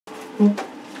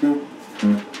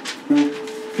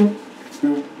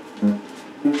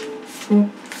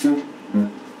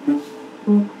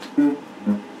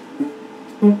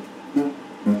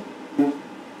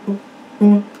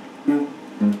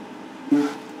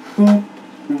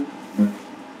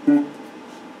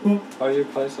Oh, you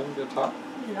play some guitar?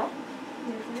 No,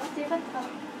 not even.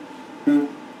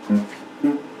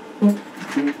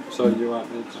 So you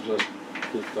want me to just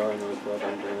keep going with what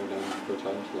I'm doing and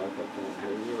pretend like I can't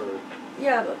hear you, or?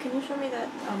 Yeah, but can you show me that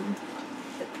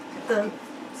the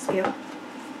scale?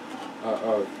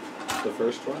 Oh, the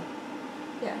first one?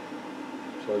 Yeah.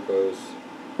 So it goes.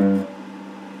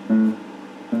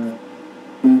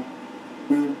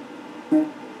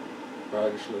 Or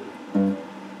actually.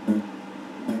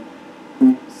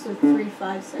 So 3,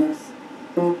 5, 6.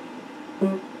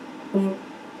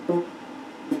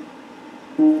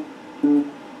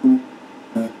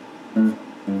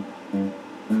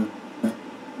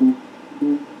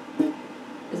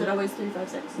 Is it always 3, 5,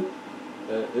 6?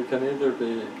 It can either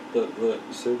be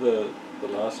see the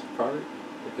last part.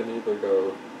 It can either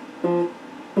go or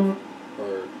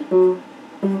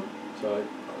so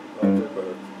I'll do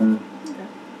both. Okay.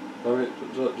 Let me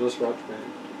just watch me.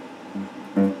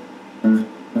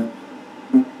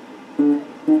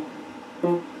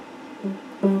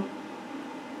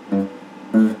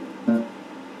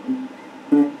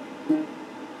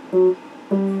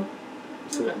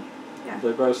 See, Yeah.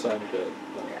 they both sound good.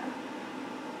 Yeah.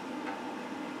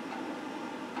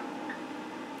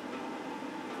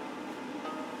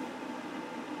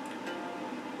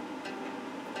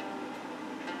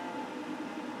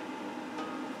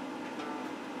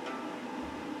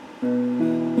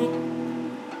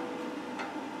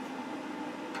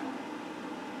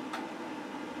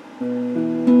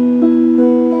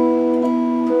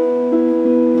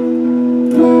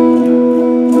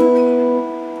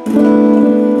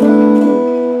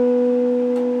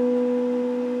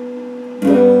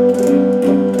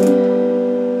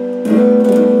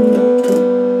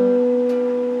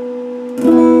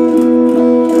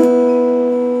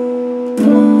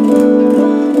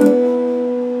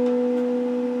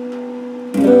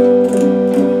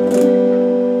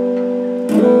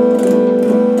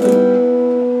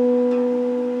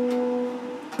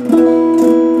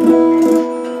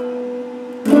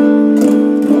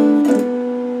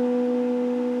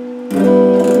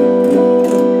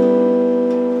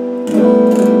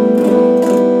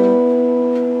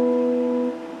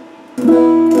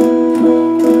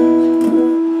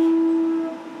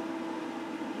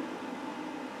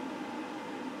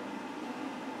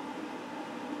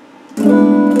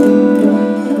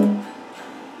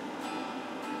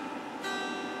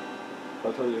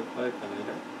 What will you play? Can I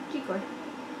hear? G chord.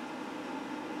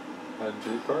 A G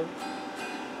chord?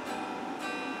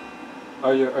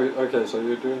 Are you okay? So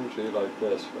you're doing G like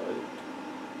this, right?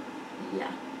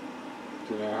 Yeah.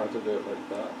 Do you know how to do it like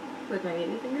that? With my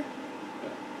baby finger? Yeah.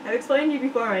 I've explained to you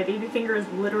before, my baby finger is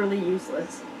literally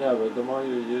useless. Yeah, but the more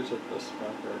you use it, the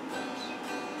stronger it gets.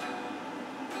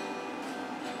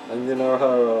 And you know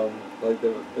how, like,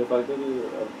 if I give you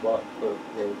a block, it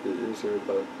will be easier,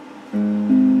 but to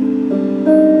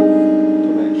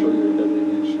make sure you're hitting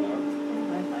each note.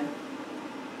 Fine.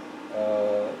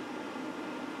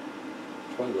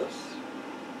 Try this.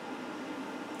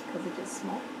 Because it's just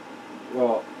small.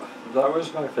 Well, that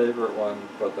was my favorite one,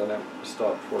 but then it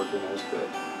stopped working as good.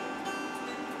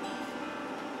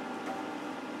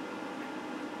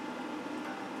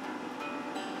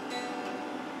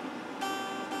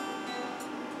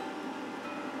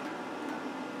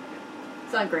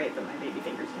 It's not great, but my baby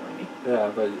finger's killing me.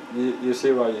 Yeah, but you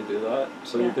see why you do that?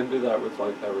 So Yeah. you can do that with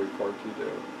like every chord you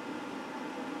do.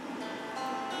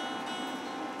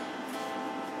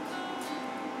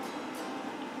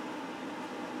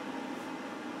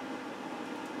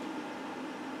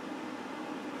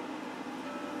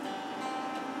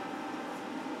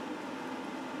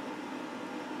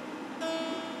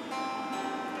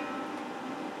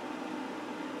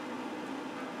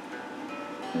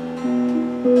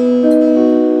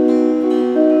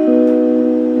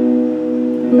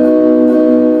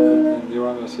 And do you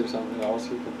want to see something else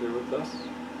you can do with this?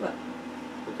 What?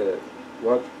 Okay,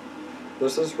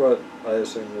 this is what I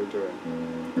assume you're doing.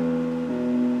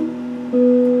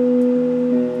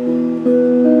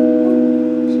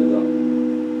 See that?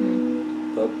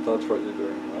 That's what you're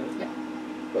doing, right? Yeah.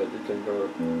 But you can go.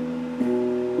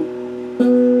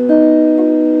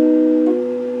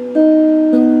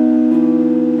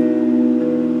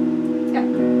 Yeah.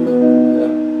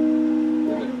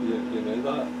 Yeah. You knew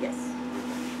that? Yes.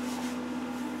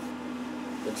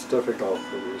 It's difficult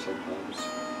for you sometimes.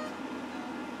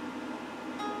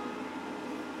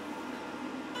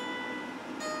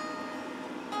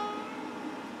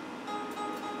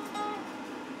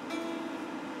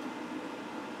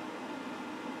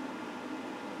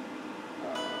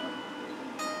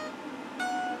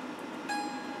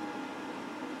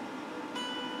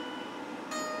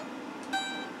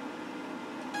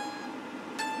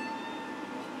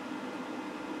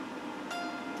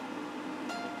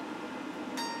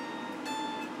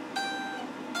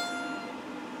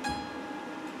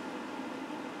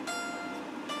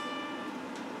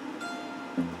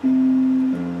 But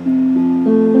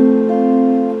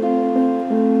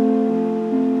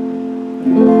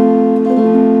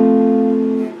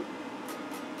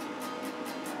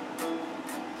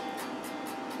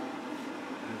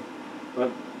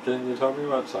can you tell me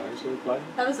what songs we played?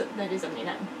 That was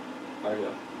 1979. Oh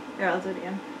yeah. Here, I'll do it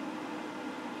again.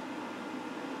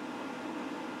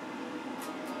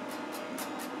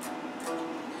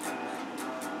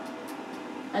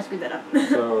 I screwed that up.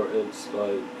 So it's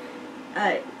like...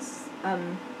 It's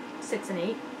 6 and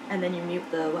 8, and then you mute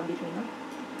the one between them.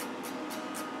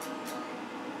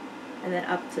 And then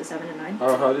up to 7 and 9.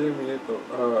 Oh, how do you mute the...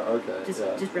 Oh, okay,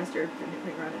 Just rest your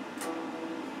finger on it.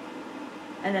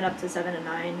 And then up to 7 and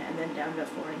 9, and then down to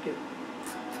 4 and 2.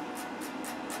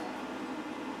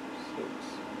 6.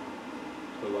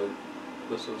 So like,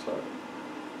 this is how...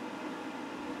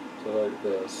 So like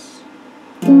this.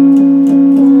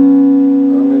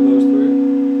 Those 3?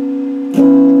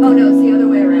 Oh no, it's the other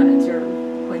way around. It's your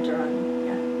pointer on,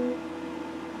 yeah.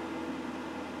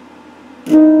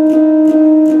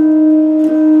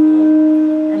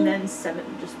 And then 7,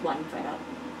 just 1 fret up.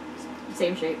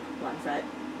 Same shape, 1 fret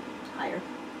higher.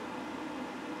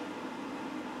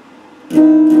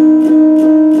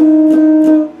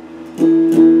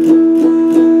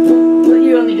 But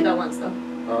you only do that once though.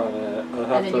 Oh, yeah.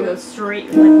 And then you go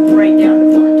straight, like right down to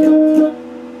 4 and 2.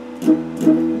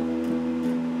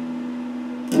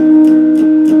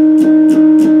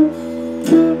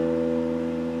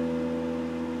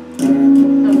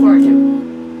 No, 4 and 2.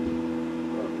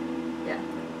 Yeah.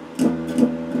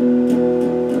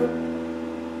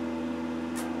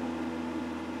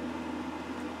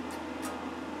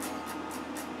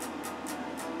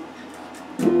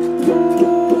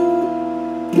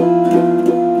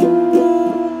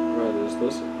 Right, is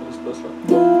this one? Is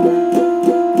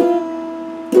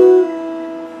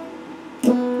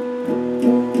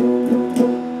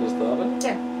that it?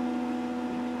 Yeah.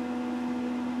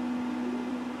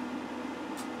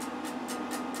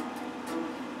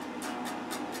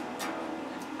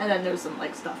 And then there's some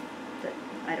like stuff that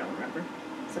I don't remember.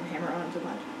 Some hammer-ons and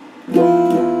that.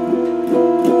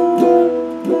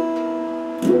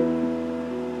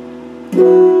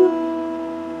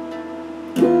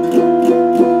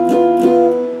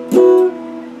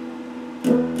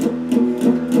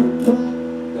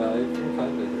 Yeah, you can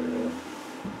kind of hear it.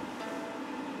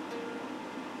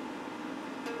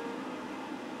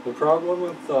 The problem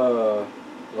with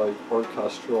like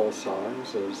orchestral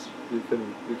songs is you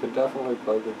can definitely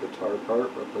play the guitar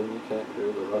part, but then you can't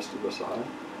hear the rest of the song.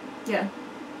 Yeah.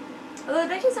 Although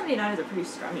 1979 is a pretty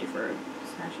strummy for a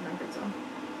Smashing record song.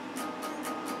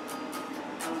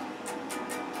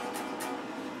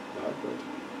 Not good.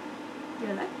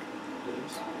 You like?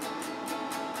 Yes.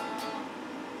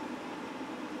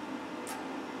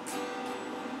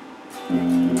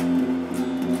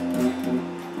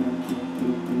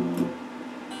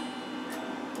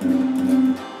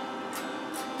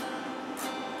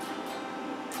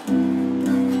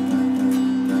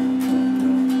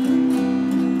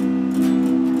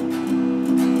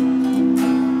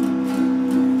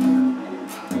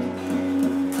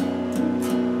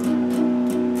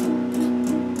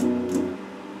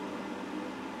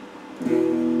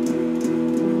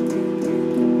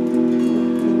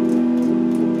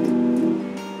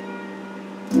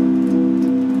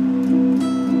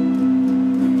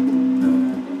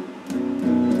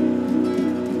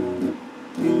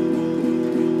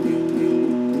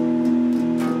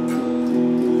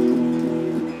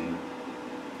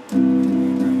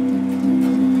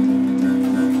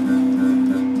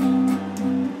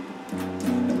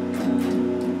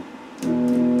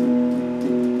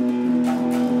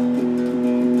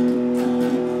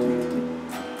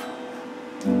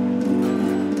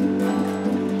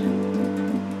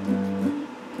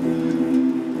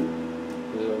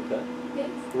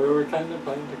 Kind of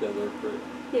playing together for...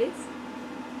 Yes.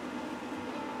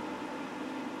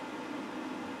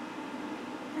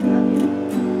 I love you.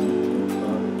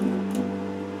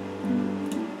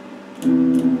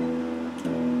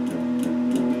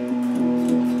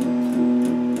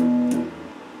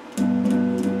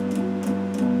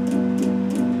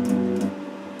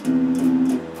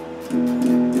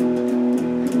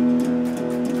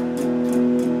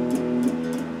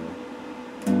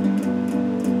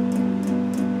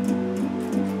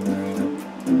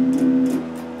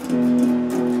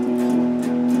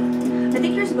 I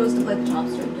think you're supposed to play the top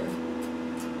string too.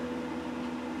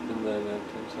 In the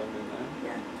 1979?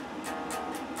 Yeah.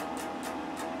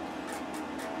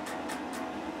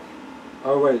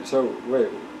 Oh wait, so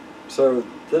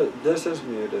This is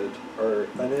muted, or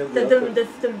any of the other...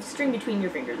 The string between your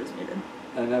fingers is muted.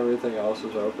 And everything else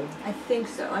is open? I think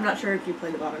so. I'm not sure if you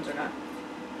play the bottoms or not.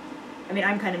 I mean,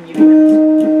 I'm kind of muting them.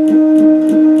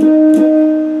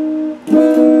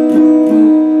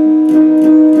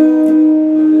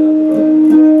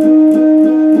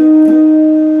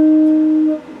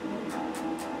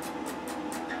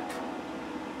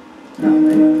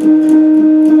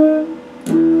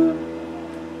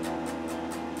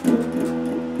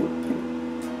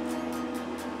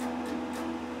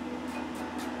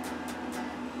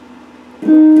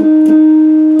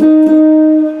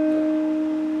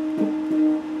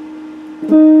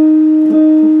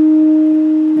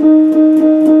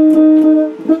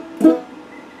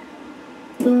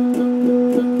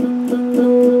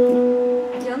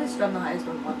 Strum the highest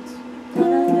one once.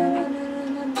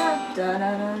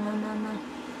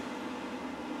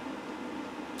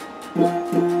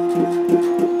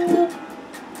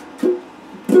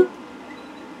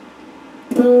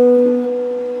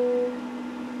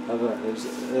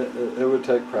 It would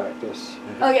take practice.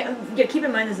 Oh yeah, keep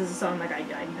in mind this is a song like I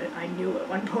knew at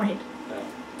one point. Yeah.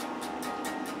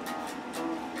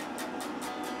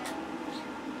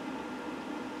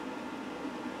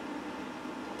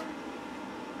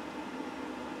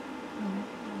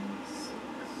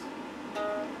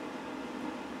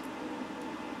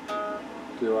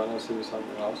 Do you want to see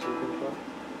something else you can play?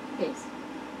 Yes.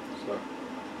 So.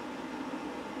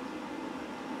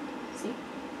 See?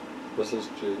 This is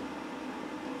G.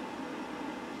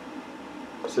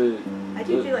 See. I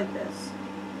do G like this.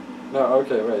 No,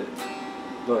 okay, wait.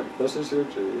 Look, this is your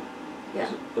G. Yeah.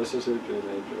 This is your G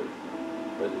major.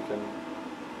 But you can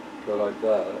go like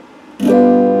that. I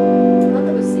thought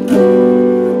that was C.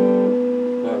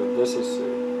 No, this is C.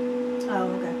 Oh,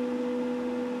 okay.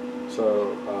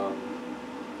 So,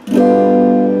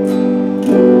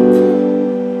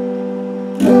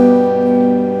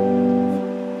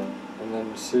 and then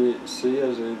C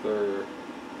is either,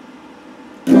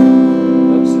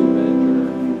 that's C major,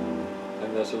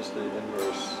 and this is the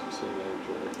inverse C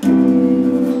major.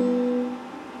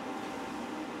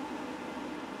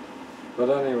 But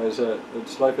anyways,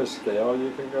 it's like a scale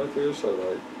you can go through, so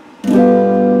like,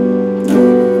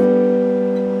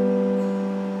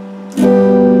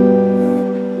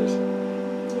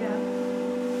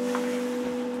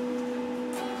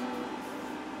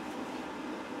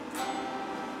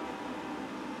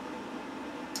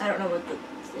 I don't know what the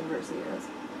inverse is.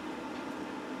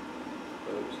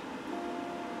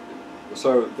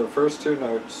 So the first two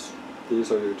notes,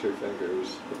 these are your two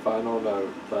fingers. The final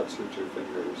note, that's your two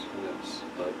fingers, and it's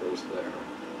that goes there.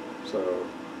 So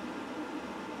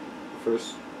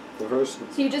the first.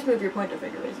 So you just move your pointer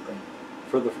finger basically.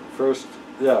 For the first,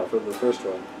 yeah, for the first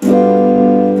one.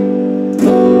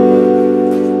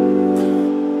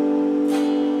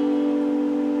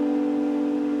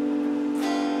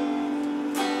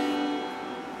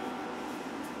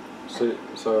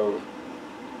 So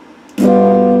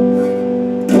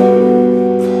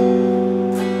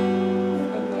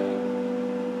and then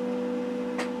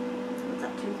what's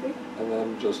that, 2, 3? And then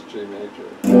just G major.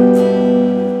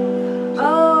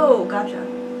 Oh, gotcha.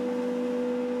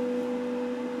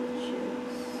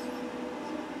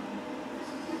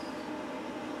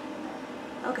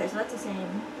 Okay, so that's the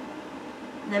same.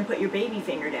 And then put your baby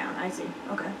finger down. I see.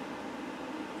 Okay.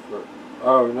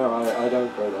 Oh no, I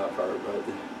don't go that far, but.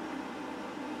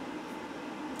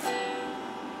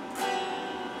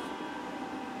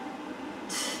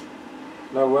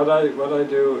 No, what I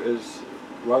do is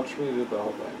watch me do the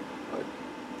whole thing. Like,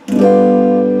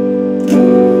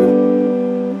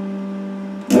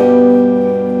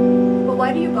 but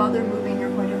why do you bother moving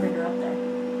your pointer finger up there?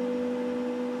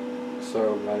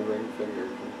 so my ring finger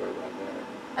can go right there.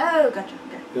 Oh, gotcha.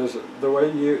 Okay. Because the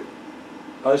way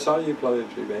I saw you play a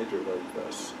G major like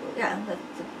this. Yeah,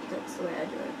 that's the way I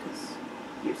do it, because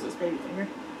useless baby finger.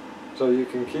 So you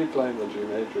can keep playing the G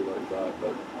major like that,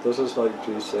 but this is like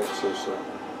G6 or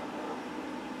something.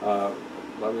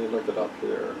 Let me look it up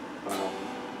here.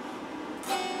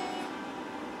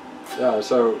 Yeah,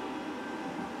 so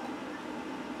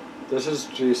this is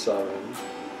G7,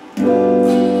 and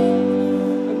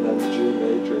then G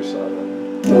major 7,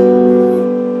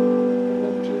 and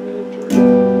then G major.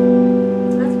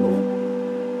 That's cool.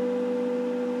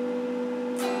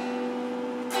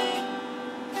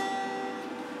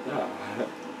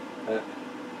 Yeah.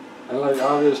 And like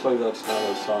obviously that's not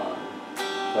a song,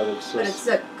 but it's just.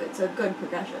 But it's a good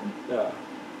progression. Yeah.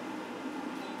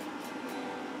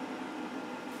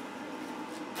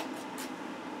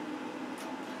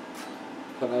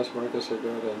 Can I ask Marcus to go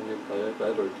ahead and you play a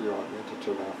bit, or do you want me to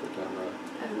turn off the camera?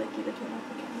 I would like you to turn off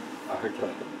the camera.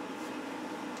 Okay.